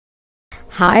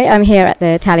Hi, I'm here at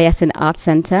the Taliesin Arts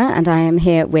Centre and I am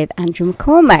here with Andrew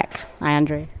McCormack. Hi,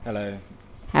 Andrew. Hello.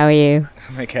 How are you?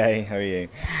 I'm okay. How are you?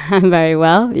 I'm very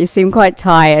well. You seem quite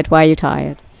tired. Why are you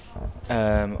tired?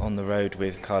 On the road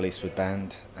with Kyle Eastwood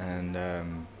band, and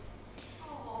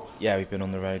we've been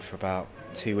on the road for about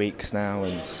 2 weeks now,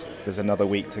 and there's another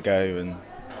week to go,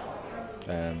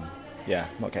 and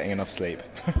not getting enough sleep.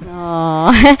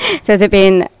 Oh, so has it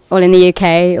been all in the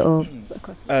UK or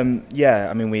across?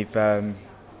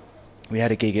 We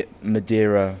had a gig at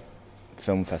Madeira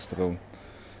Film Festival,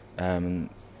 and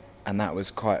that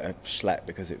was quite a schlep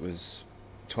because it was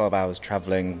 12 hours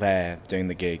travelling there doing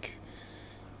the gig.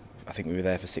 I think we were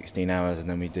there for 16 hours and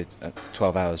then we did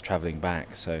 12 hours travelling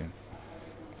back, so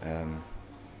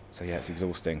it's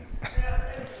exhausting.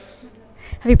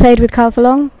 Have you played with Kyle for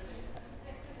long?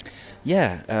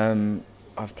 Yeah,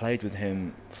 I've played with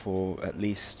him for at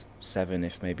least 7,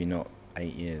 if maybe not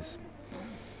 8 years.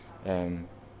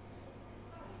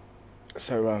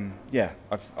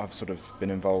 I've sort of been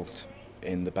involved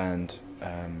in the band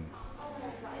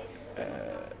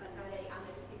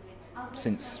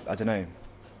since, I don't know,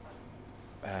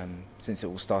 since it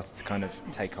all started to kind of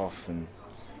take off and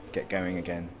get going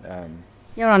again.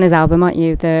 You're on his album, aren't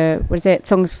you? What is it?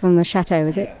 Songs from the Chateau,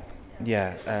 is it?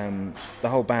 Yeah, the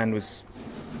whole band was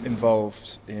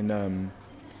involved in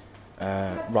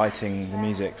writing the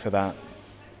music for that,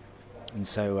 and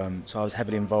so I was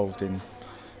heavily involved in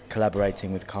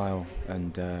collaborating with Kyle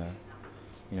and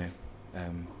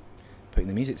putting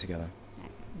the music together.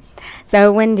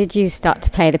 So when did you start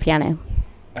to play the piano?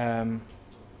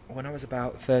 When I was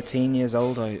about 13 years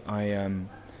old, I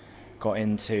got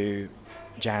into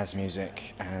jazz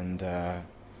music, and I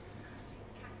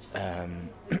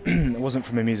wasn't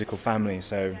from a musical family,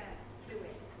 so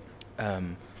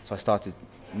I started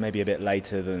maybe a bit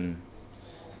later than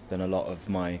a lot of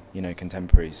my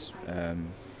contemporaries.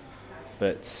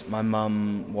 But my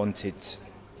mum wanted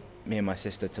me and my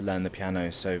sister to learn the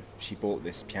piano, so she bought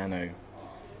this piano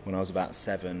when I was about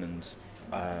 7, and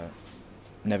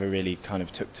never really kind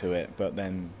of took to it. But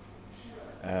then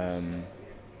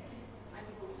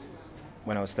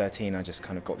when I was 13, I just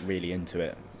kind of got really into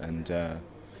it, and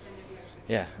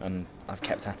and I've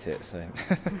kept at it. So.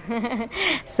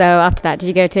 So after that, did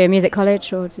you go to music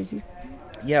college, or did you?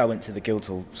 Yeah, I went to the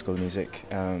Guildhall School of Music.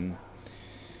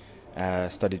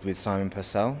 Studied with Simon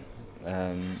Purcell,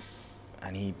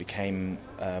 and he became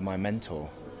my mentor.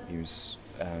 He was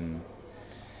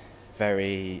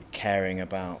very caring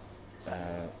about,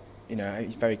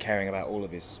 he's very caring about all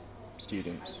of his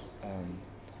students.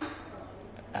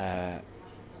 But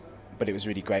it was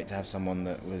really great to have someone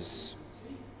that was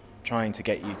trying to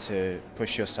get you to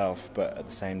push yourself, but at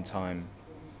the same time,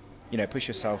 push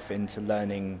yourself into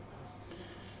learning,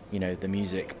 the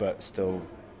music, but still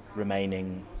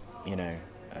remaining,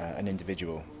 an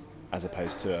individual, as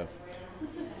opposed to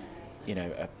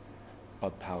a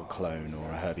Bud Powell clone or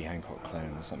a Herbie Hancock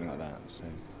clone or something like that. So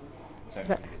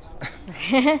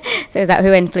is that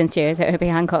who influenced you? Is it Herbie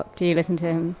Hancock? Do you listen to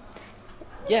him?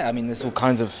 Yeah, I mean, there's all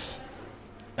kinds of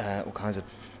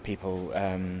people.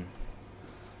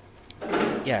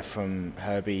 From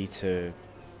Herbie to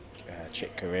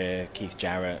Chick Corea, Keith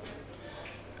Jarrett.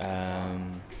 I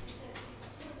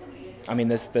mean,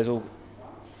 there's all.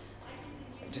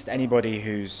 Just anybody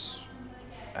who's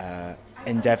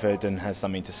endeavoured and has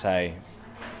something to say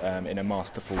in a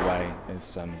masterful way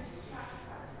is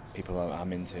people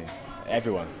I'm into.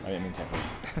 Everyone. I'm into everyone.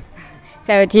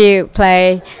 So do you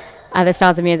play other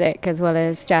styles of music as well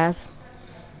as jazz?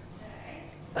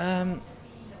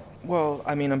 Well,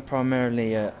 I mean, I'm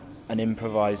primarily an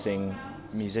improvising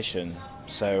musician,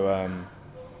 so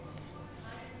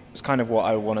it's kind of what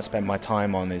I want to spend my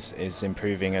time on is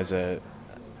improving as an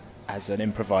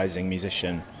improvising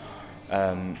musician.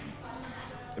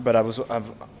 But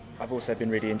I've also been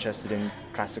really interested in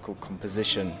classical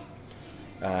composition,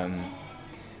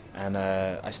 and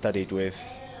I studied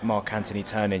with Mark Anthony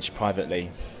Turnage privately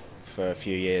for a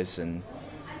few years, and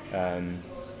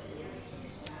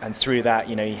through that,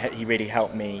 he really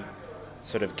helped me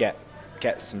sort of get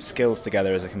some skills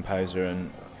together as a composer.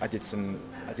 And I did some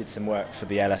work for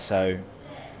the LSO.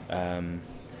 I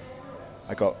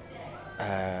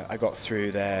got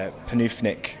through their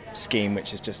Panufnik scheme,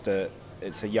 which is just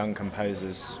it's a young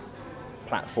composers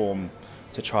platform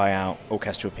to try out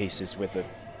orchestral pieces with the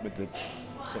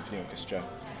symphony orchestra.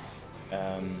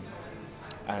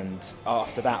 And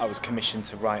after that, I was commissioned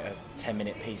to write a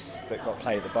 10-minute piece that got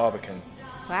played at the Barbican.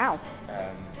 Wow.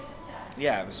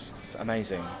 It was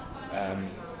amazing.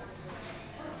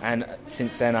 And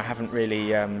since then, I haven't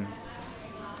really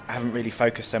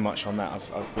focused so much on that.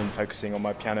 I've been focusing on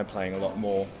my piano playing a lot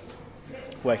more.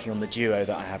 working on the duo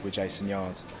that I have with Jason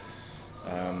Yard.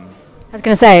 I was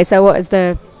going to say, so what is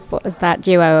that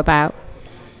duo about?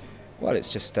 Well,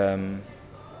 it's just, the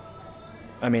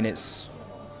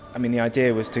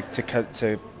idea was to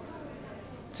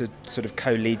sort of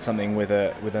co-lead something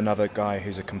with another guy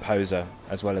who's a composer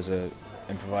as well as a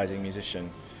improvising musician.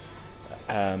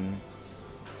 And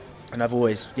I've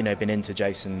always, been into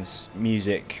Jason's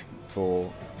music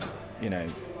for,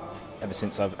 ever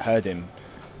since I've heard him.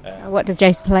 What does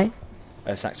Jason play?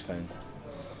 Saxophone.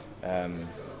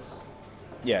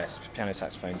 Yes, piano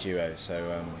saxophone duo.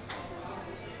 So,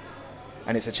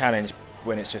 and it's a challenge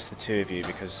when it's just the two of you,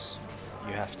 because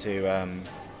you have to,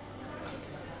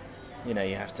 you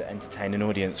have to entertain an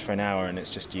audience for an hour, and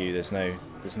it's just you. There's no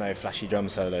flashy drum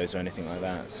solos or anything like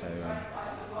that. So,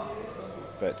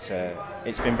 but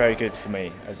it's been very good for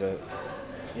me as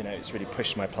it's really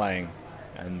pushed my playing,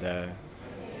 and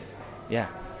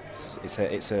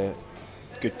it's a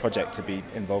good project to be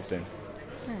involved in.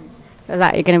 So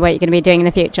that what you're going to be doing in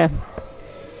the future?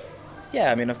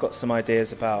 Yeah, I've got some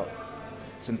ideas about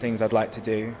some things I'd like to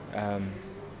do.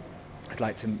 I'd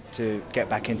like to get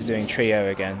back into doing trio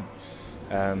again.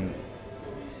 I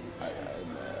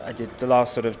did the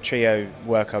last sort of trio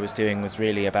work I was doing was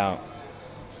really about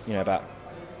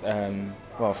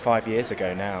 5 years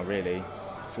ago now, really,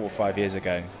 4 or 5 years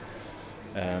ago.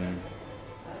 I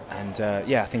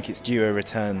think it's due a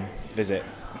return visit.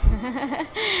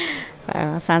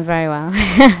 Well, that sounds very well.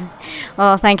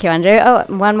 Well, thank you, Andrew. Oh,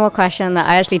 one more question that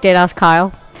I actually did ask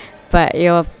Kyle, but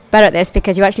you're better at this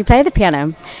because you actually play the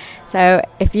piano. So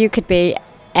if you could be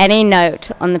any note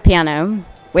on the piano,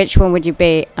 which one would you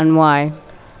be and why?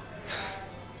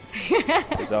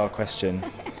 Bizarre question.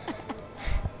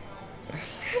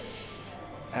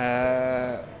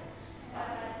 I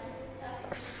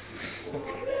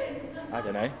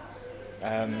don't know.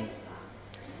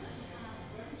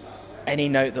 Any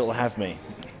note that will have me.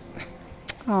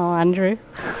 Oh, Andrew.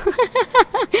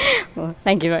 Well,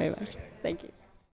 thank you very much.